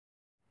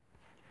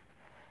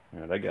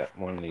And I got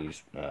one of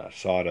these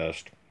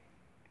sawdust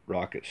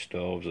rocket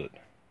stoves that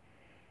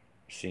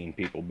I've seen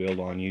people build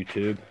on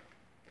YouTube.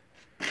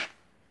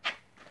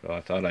 So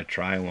I thought I'd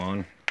try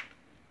one.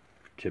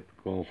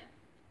 Typical.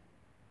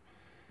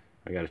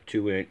 I got a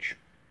 2-inch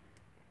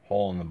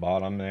hole in the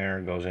bottom there,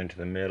 goes into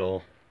the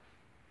middle.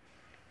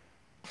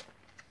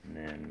 And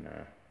then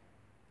a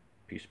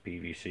piece of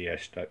PVC I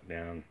stuck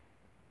down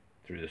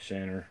through the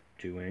center,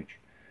 2-inch.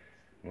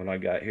 What I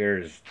got here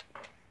is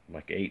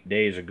like 8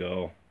 days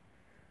ago,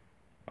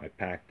 I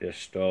packed this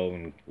stove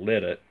and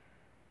lit it,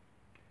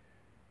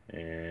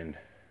 and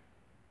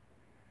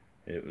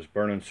it was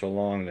burning so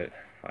long that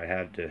I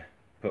had to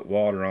put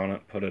water on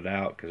it, put it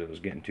out because it was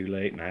getting too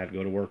late and I had to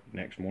go to work the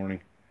next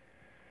morning.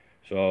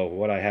 So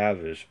what I have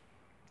is,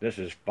 this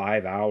is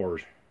 5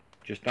 hours,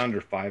 just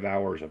under 5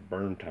 hours of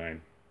burn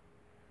time.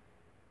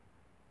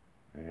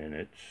 And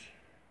it's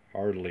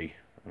hardly,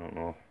 I don't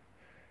know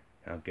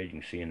how good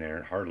you can see in there,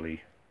 it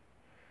hardly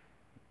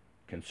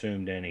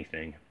consumed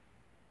anything.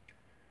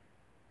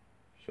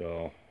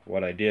 So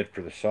what I did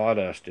for the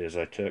sawdust is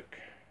I took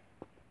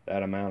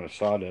that amount of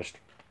sawdust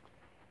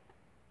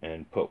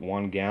and put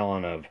 1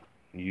 gallon of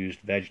used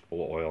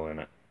vegetable oil in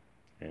it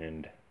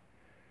and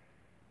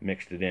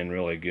mixed it in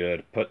really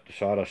good. Put the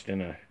sawdust in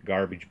a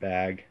garbage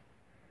bag,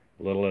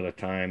 a little at a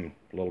time,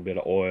 a little bit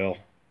of oil,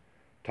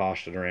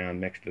 tossed it around,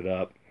 mixed it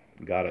up,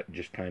 got it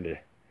just kind of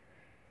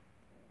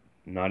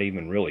not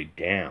even really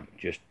damp,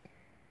 just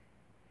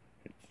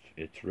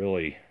it's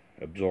really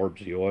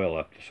absorbs the oil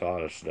up, the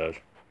sawdust does.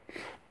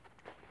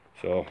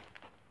 So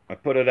I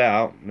put it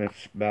out, and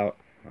it's about,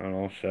 I don't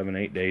know,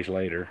 7-8 days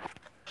later.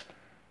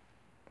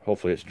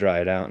 Hopefully it's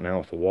dried out now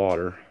with the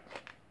water.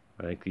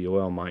 I think the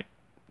oil might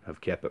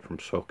have kept it from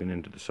soaking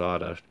into the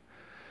sawdust.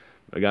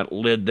 I got a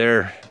lid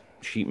there,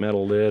 sheet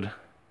metal lid,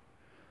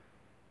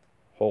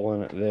 hole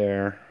in it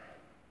there,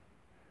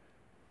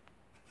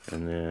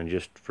 and then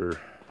just for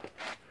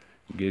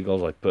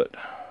giggles I put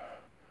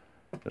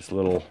this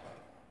little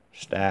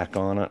stack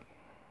on it,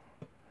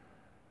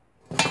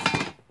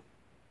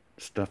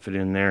 stuff it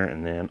in there,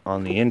 and then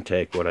on the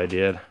intake what I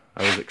did,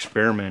 I was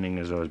experimenting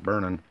as I was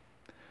burning.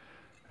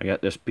 I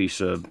got this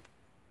piece of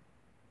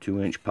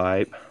 2-inch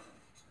pipe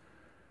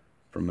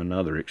from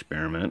another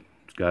experiment.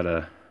 It's got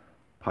a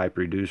pipe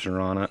reducer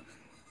on it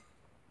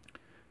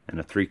and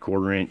a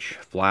 3/4 inch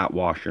flat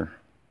washer.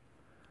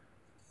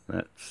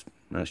 That's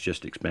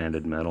just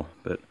expanded metal,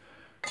 but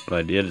what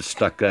I did is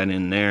stuck that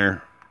in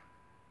there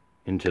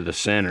into the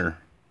center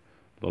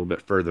a little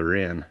bit further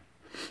in,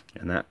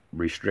 and that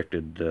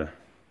restricted the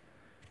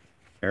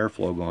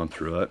airflow going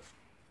through it.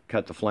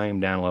 Cut the flame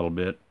down a little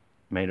bit,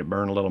 made it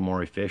burn a little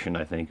more efficient.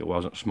 I think it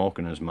wasn't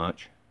smoking as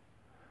much.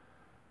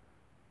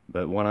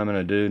 But what I'm going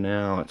to do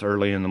now, it's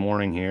early in the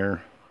morning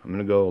here, I'm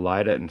going to go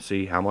light it and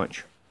see how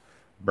much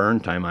burn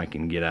time I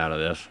can get out of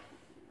this.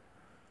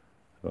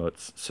 So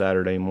it's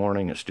Saturday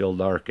morning, it's still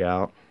dark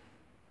out.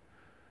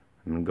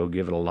 I'm going to go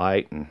give it a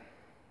light and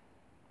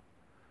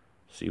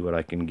see what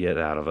I can get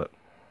out of it.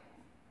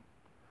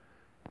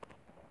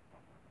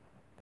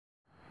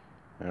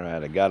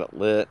 Alright, I got it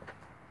lit.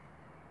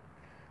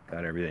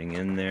 Got everything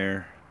in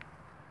there.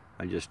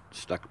 I just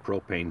stuck a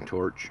propane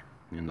torch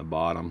in the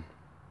bottom.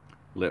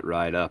 Lit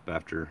right up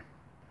after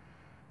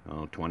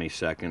 20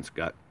 seconds.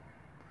 Got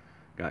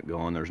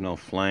going. There's no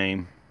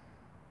flame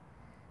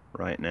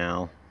right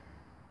now.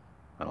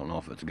 I don't know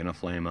if it's gonna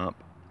flame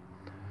up,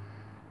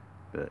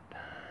 but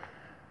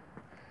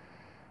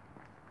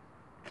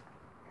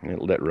it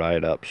lit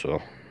right up,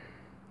 so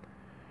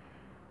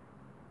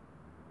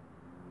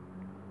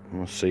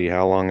we'll see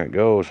how long it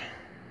goes.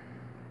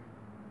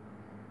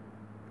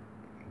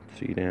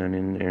 See down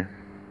in there.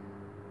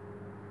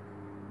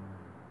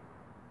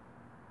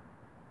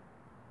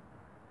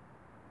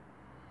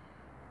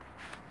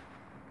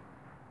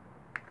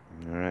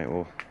 Alright,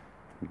 we'll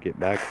get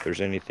back if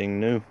there's anything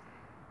new.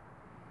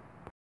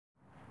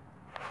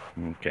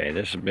 Okay,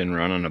 this has been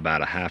running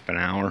about a half an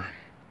hour.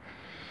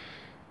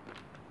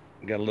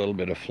 Got a little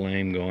bit of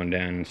flame going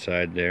down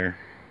inside there.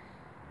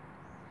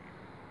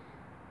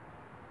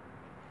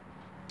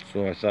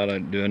 So I thought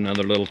I'd do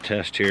another little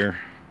test here,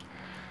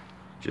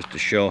 just to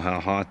show how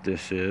hot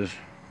this is.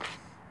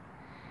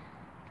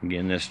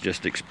 Again, this is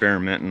just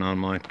experimenting on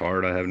my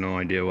part. I have no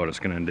idea what it's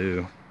going to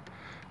do.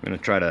 I'm going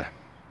to try to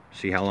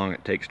see how long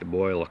it takes to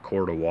boil a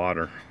quart of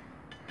water.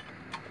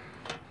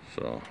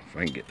 So if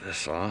I can get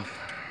this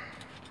off.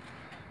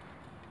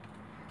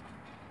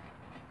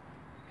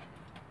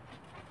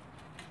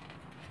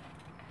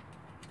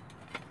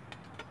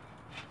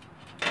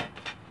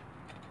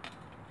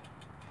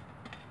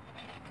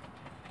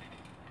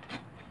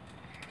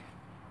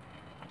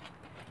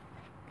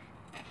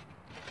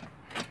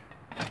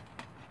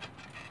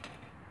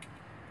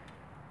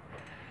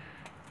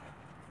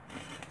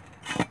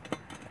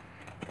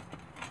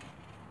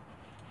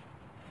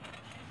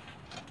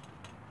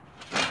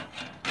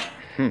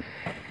 I'm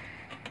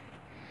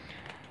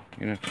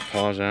gonna have to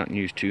pause out and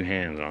use 2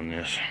 hands on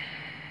this.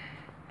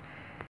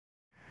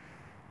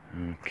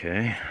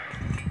 Okay.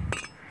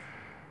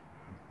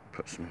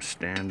 Put some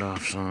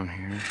standoffs on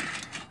here.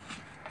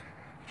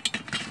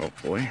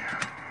 hopefully.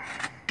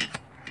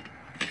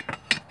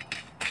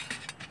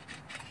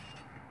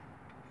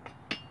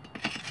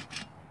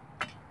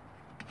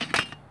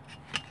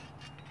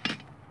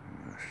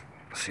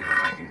 Let's see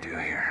what I can do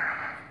here.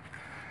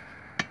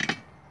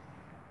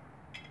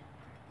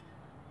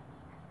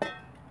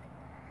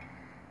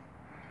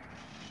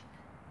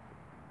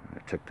 I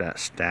took that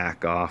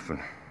stack off and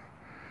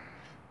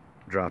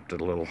dropped a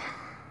little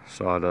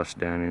sawdust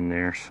down in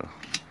there, so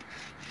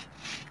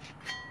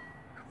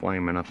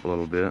flaming up a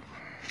little bit.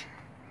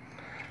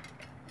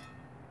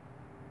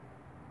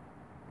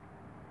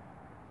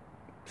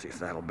 See if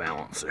that'll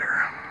balance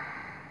there.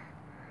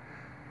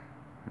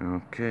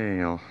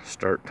 Okay, I'll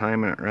start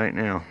timing it right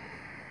now.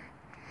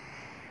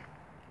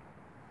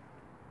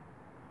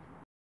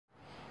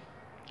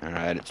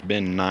 Alright, it's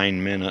been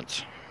 9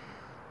 minutes.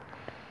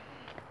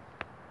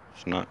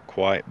 It's not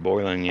quite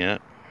boiling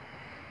yet.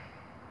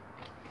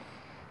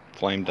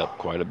 Flamed up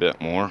quite a bit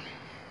more.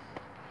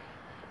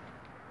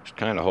 Was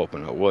kind of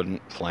hoping it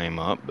wouldn't flame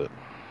up, but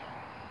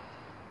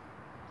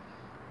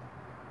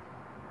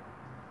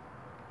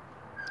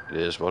it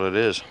is what it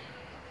is.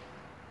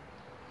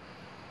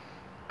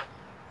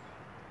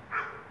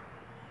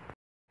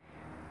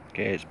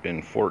 Okay, it's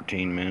been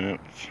 14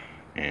 minutes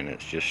and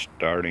it's just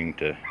starting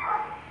to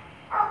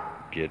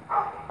get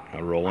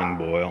a rolling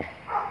boil.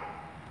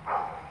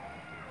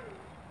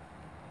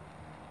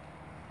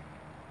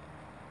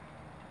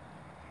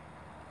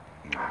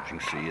 I don't know if you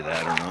can see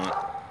that or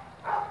not.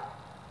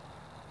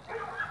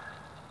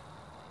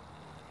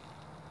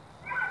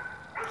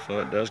 So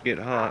it does get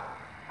hot.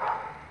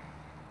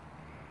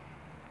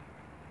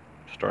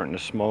 Starting to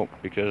smoke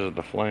because of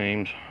the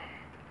flames.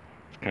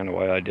 It's kind of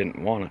why I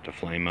didn't want it to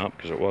flame up,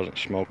 because it wasn't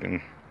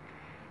smoking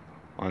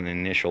on the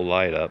initial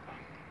light up.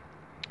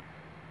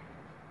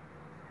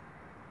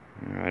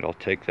 Alright, I'll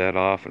take that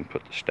off and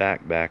put the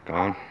stack back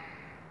on.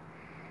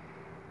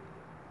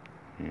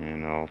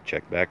 And I'll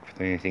check back with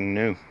anything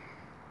new.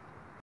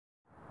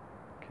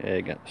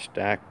 Okay, got the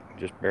stack,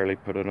 just barely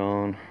put it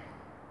on.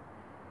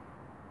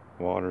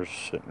 Water's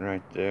sitting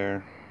right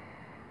there.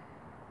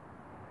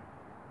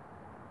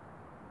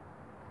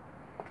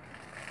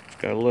 It's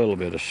got a little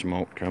bit of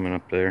smoke coming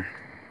up there.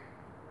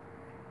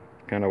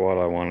 Kind of what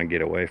I want to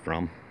get away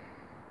from.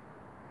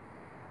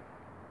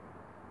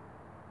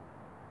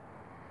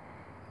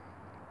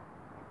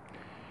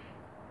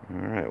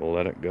 Alright, we'll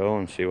let it go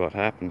and see what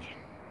happens.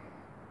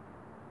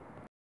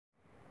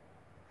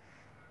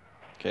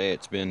 Okay,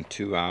 it's been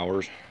 2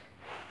 hours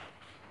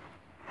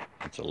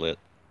since I lit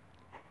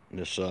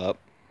this up.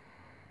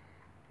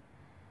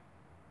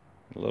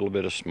 A little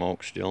bit of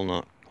smoke, still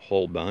not a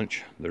whole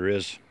bunch. There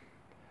is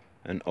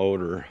an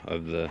odor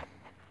of the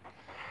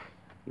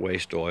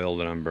waste oil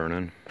that I'm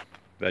burning,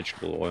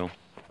 vegetable oil.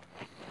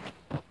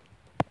 Have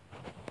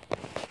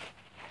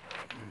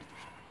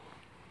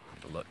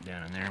a look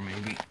down in there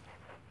maybe.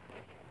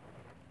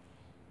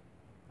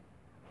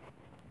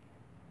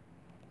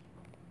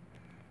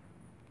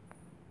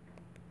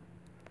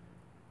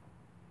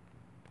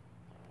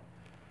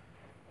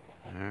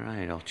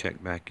 Alright, I'll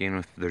check back in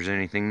if there's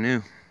anything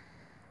new.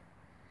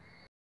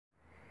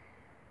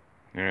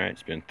 Alright,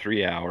 it's been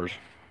 3 hours.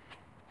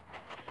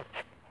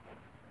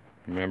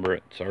 Remember,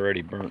 it's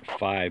already burnt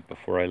 5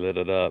 before I lit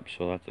it up,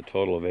 so that's a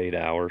total of 8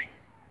 hours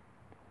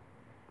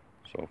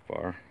so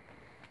far.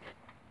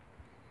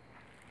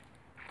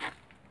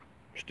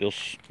 Still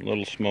a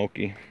little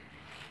smoky.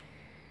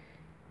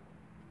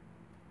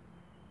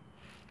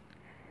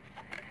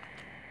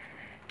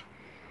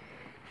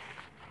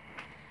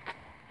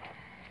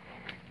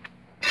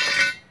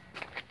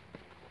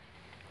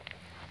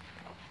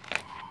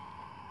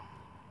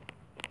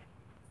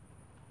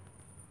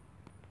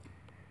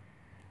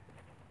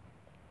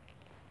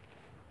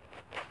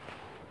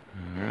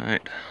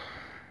 Alright,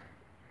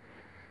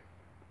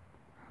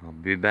 I'll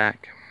be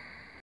back.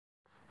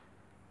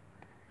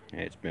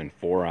 It's been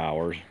 4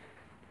 hours.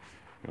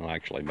 Well,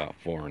 actually about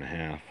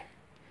 4.5.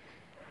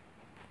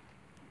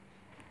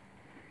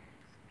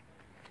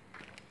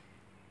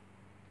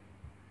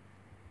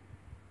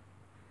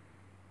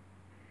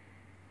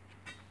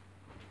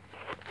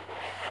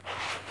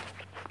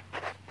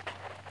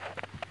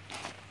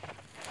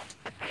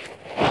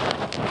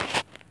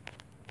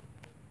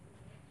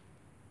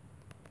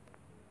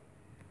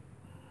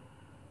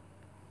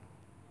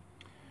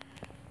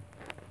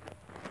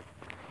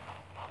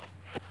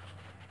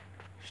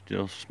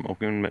 Still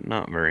smoking, but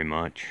not very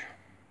much.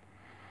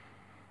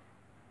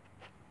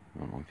 I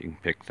don't know if you can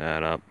pick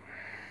that up.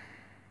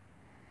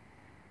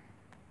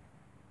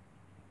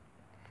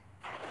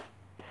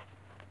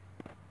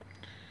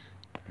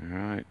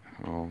 Alright,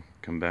 I'll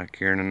come back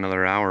here in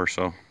another hour or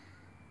so.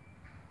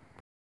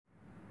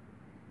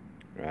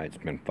 Right, it's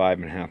been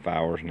 5.5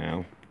 hours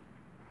now.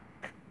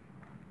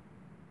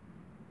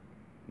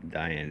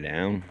 Dying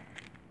down.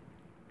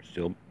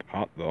 Still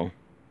hot though.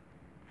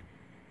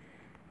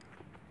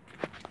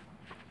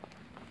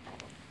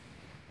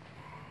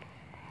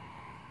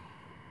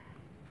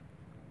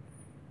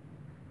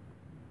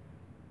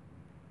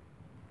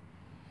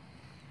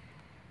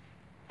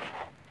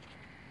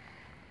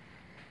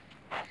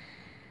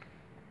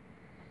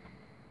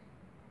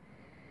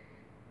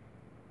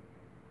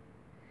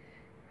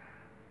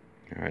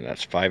 Alright,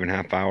 that's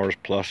 5.5 hours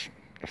plus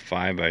the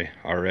 5 I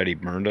already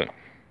burned it.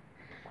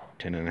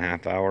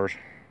 10.5 hours.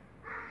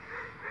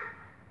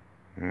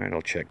 Alright,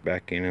 I'll check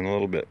back in a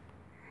little bit.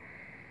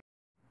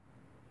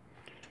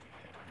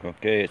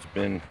 Okay, it's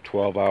been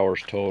 12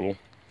 hours total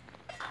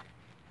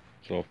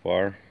so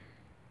far.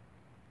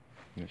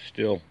 It's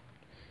still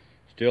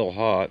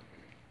hot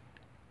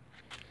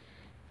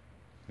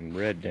and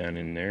red down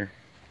in there.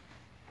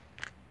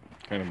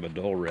 Kind of a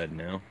dull red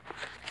now.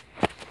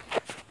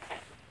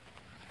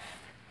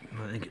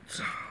 I think it's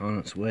on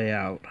its way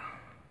out.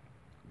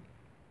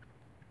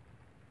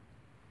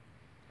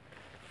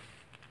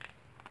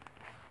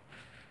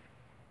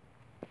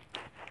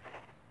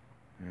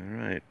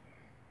 Alright,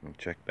 I'll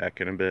check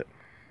back in a bit.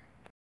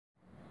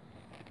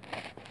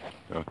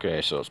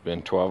 Okay, so it's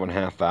been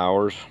 12.5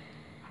 hours.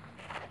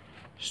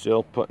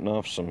 Still putting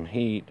off some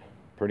heat,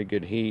 pretty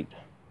good heat.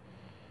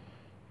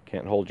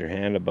 Can't hold your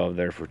hand above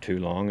there for too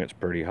long, it's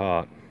pretty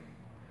hot.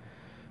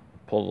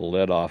 Pull the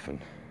lid off and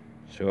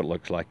see what it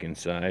looks like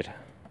inside.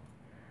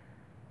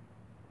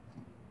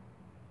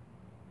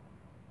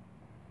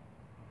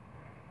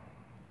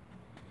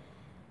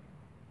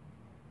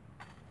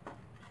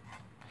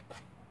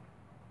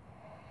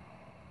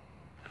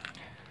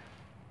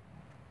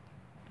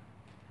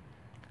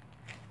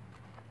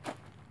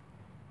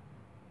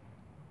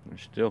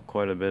 There's still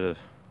quite a bit of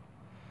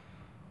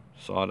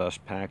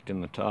sawdust packed in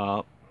the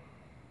top.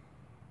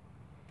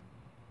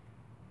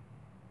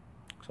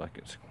 Looks like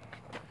it's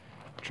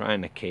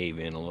trying to cave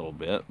in a little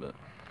bit, but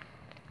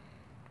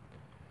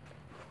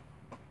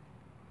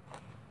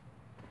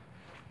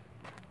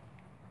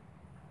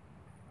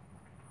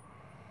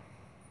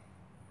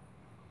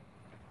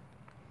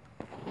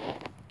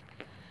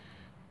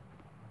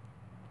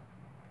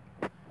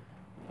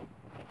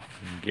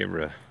give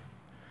her a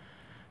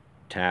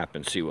tap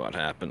and see what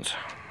happens.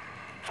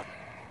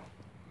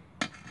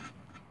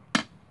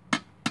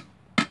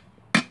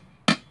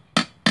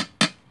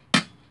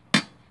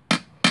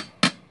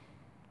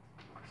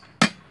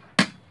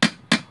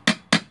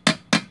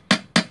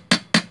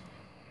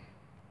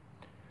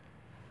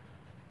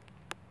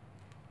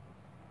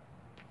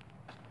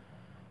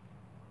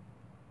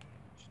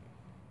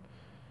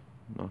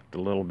 Knocked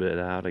a little bit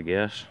out, I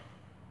guess.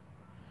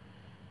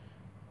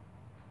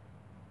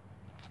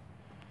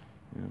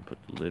 And put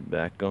the lid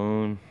back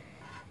on.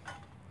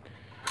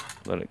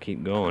 Let it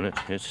keep going.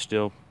 It's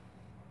still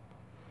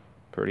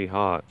pretty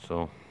hot,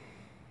 so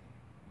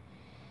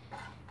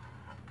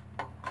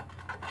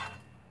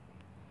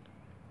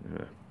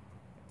yeah.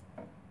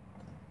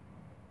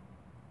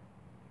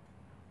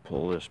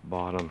 Pull this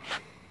bottom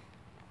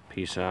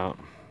piece out,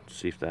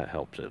 see if that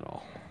helps at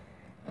all.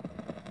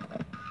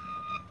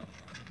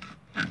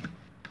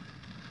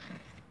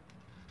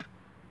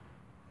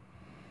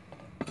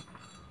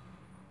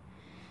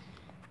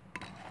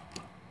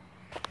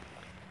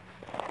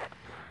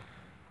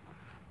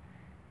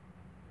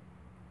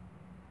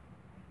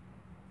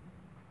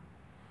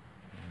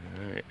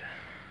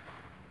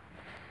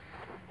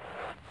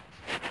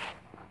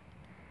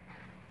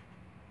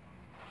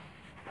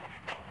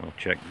 I'll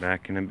check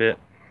back in a bit.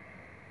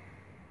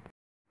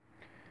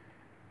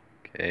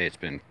 Okay, it's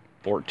been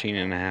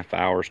 14.5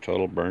 hours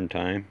total burn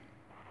time.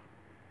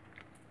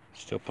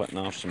 Still putting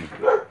off some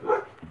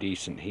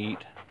decent heat.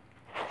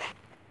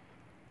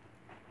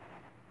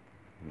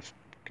 I'm just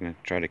gonna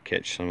try to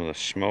catch some of the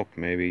smoke.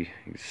 Maybe you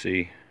can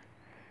see,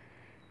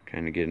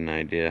 kind of get an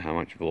idea how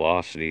much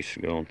velocity is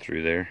going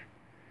through there.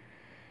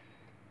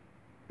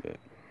 But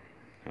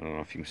I don't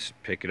know if you can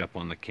pick it up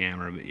on the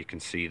camera, but you can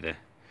see the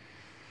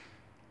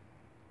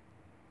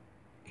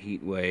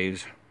heat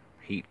waves,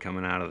 heat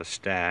coming out of the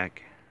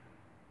stack.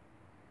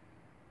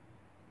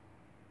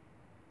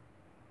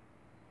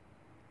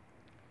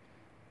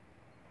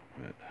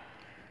 But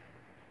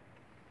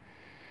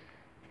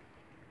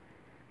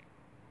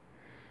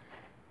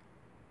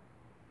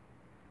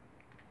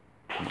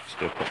it's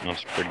still putting off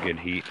some pretty good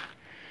heat.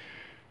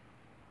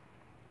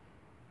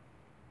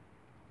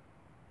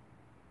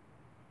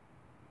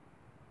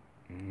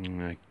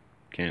 I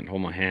can't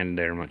hold my hand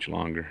there much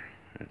longer.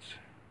 It's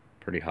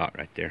pretty hot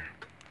right there.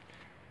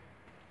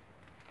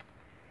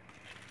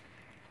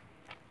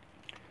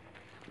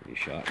 Pretty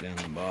shot down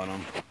the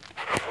bottom.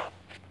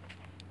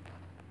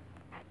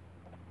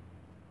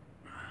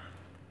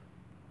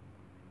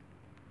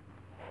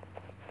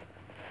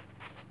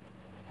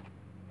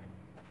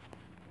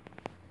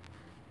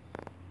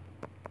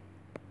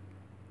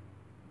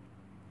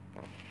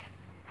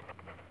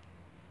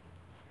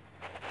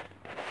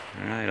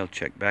 Alright, I'll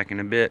check back in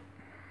a bit.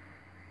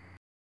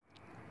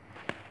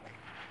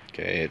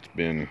 Okay, it's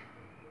been,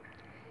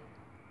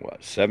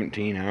 what,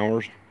 17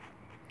 hours?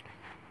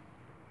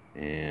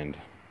 And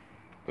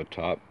the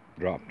top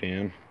dropped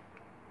in,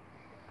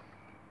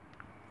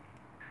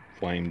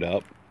 flamed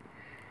up.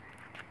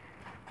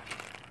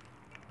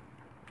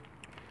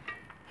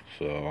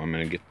 So I'm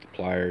going to get the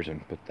pliers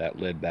and put that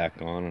lid back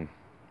on and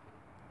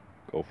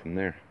go from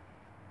there.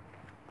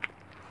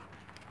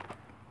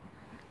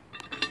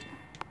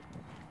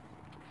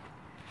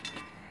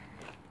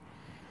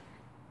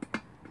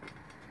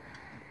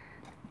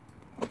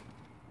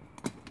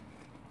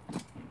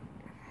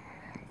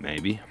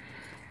 maybe.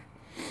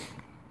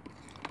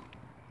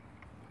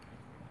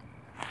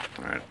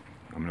 Alright,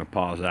 I'm going to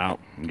pause out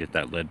and get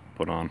that lid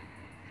put on.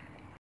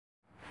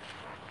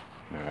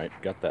 Alright,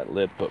 got that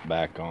lid put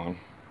back on.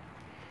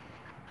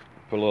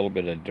 Put a little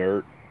bit of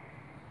dirt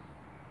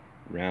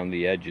around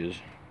the edges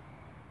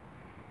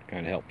to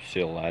kind of help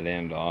seal that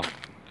end off.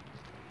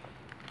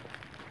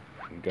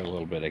 Got a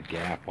little bit of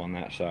gap on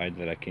that side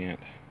that I can't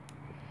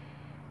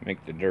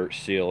make the dirt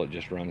seal, it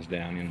just runs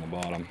down in the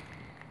bottom.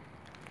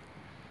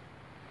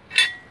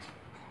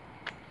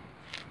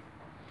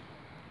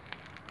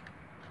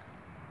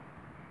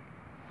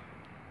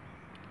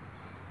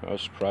 I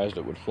was surprised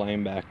it would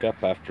flame back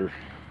up after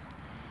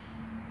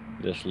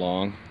this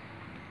long.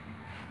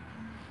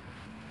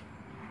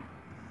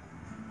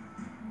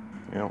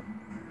 Well,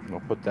 I'll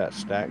put that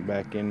stack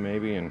back in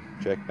maybe and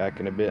check back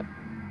in a bit.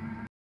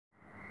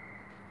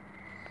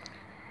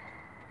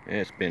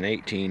 It's been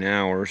 18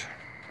 hours.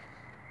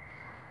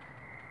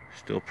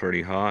 Still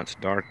pretty hot. It's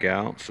dark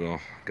out, so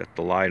got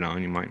the light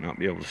on. You might not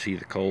be able to see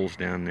the coals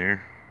down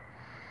there.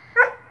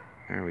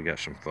 There, we got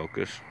some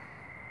focus.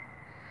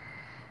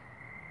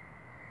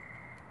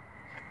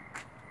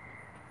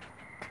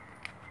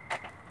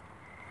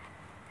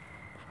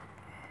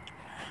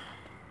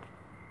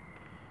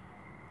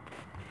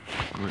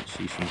 Might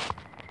see some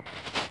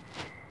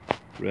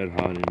red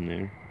hot in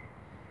there.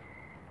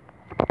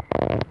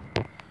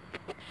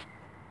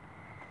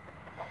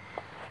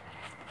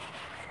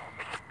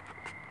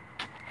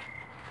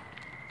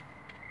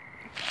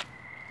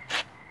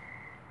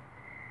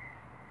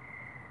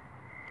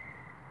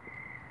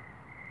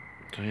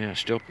 So yeah,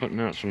 still putting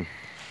out some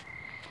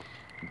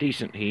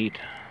decent heat.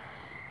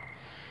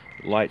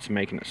 The light's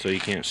making it so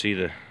you can't see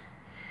the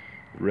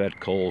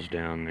red coals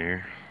down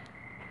there.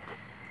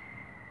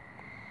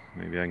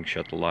 Maybe I can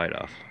shut the light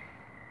off.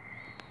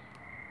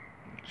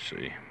 Let's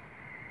see.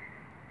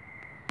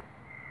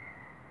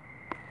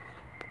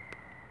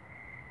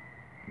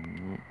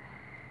 Nope.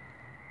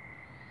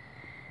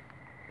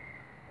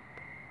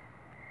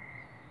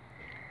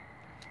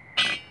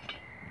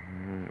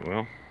 Alright,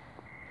 well,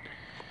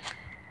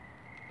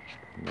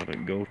 let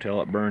it go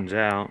till it burns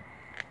out.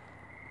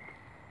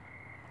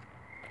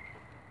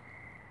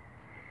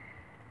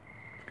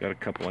 Got a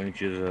couple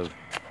inches of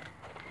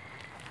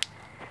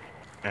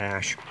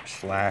ash /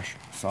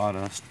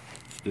 sawdust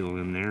still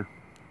in there.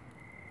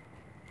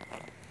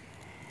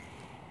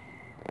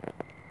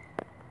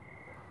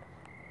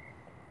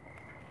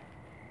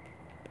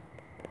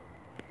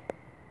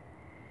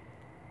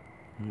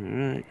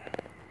 Alright.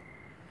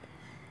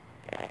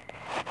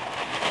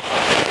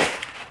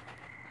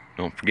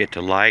 Don't forget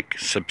to like,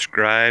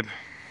 subscribe,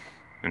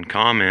 and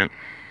comment.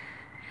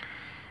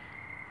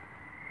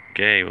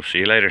 Okay, we'll see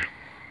you later.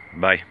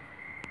 Bye.